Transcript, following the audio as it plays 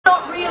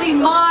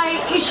actually my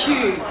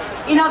issue.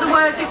 In other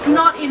words, it's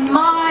not in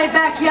my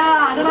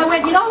backyard. And I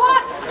went, you know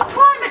what?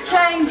 Climate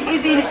change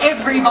is in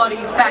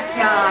everybody's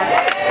backyard.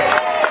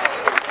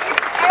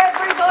 It's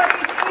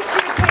everybody's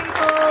issue,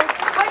 people.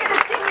 We're going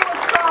to sing you a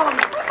song.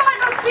 We might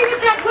not sing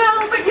it that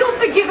well, but you'll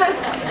forgive us,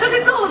 because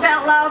it's all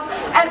about love.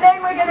 And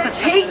then we're going to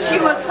teach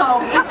you a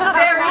song. It's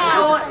very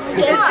short.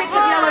 There's bits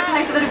of yellow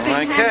paper that have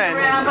been handed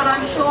around, but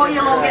I'm sure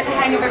you'll all get the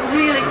hang of it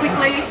really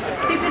quickly.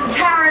 This is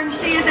Karen.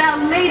 She is our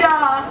leader,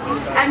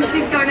 and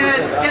she's going to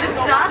get it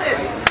started.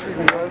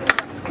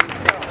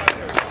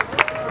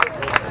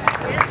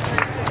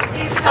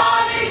 It's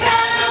all you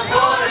can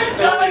afford it,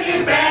 so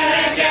you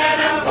better get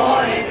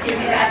aboard it. Give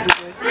me that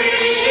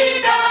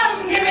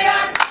freedom, give me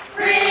that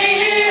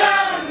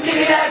freedom, give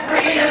me that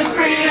freedom,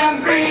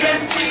 freedom, freedom.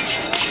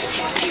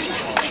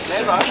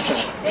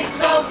 It's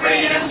so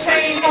freedom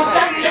train is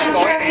such a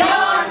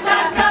long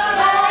time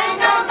coming. Ain't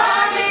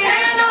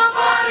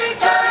nobody,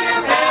 so you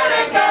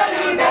better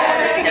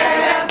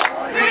get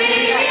aboard.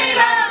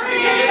 Freedom,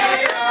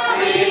 freedom,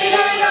 freedom,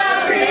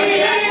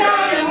 freedom,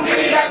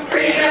 freedom,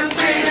 freedom,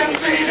 freedom,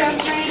 freedom.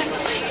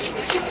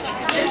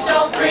 It's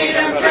so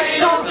freedom train,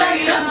 so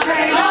freedom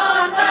train,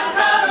 long time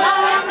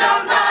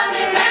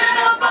coming. Ain't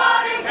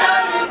nobody, so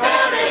you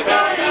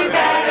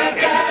better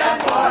get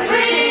aboard.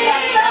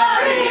 Freedom,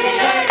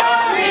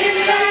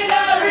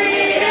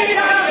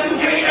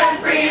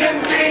 freedom,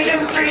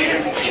 freedom,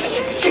 freedom.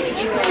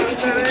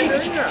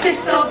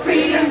 This old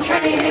freedom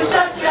train is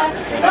such a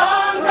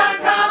long time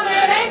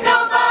coming. Ain't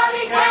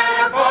nobody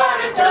can afford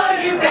it, so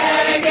you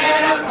better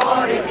get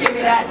aboard it. Give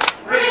me that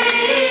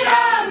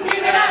freedom,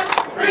 give me that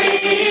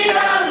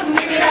freedom,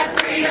 give me that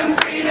freedom,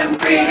 freedom,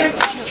 freedom.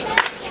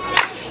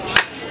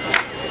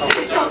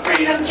 This old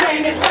freedom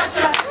train is such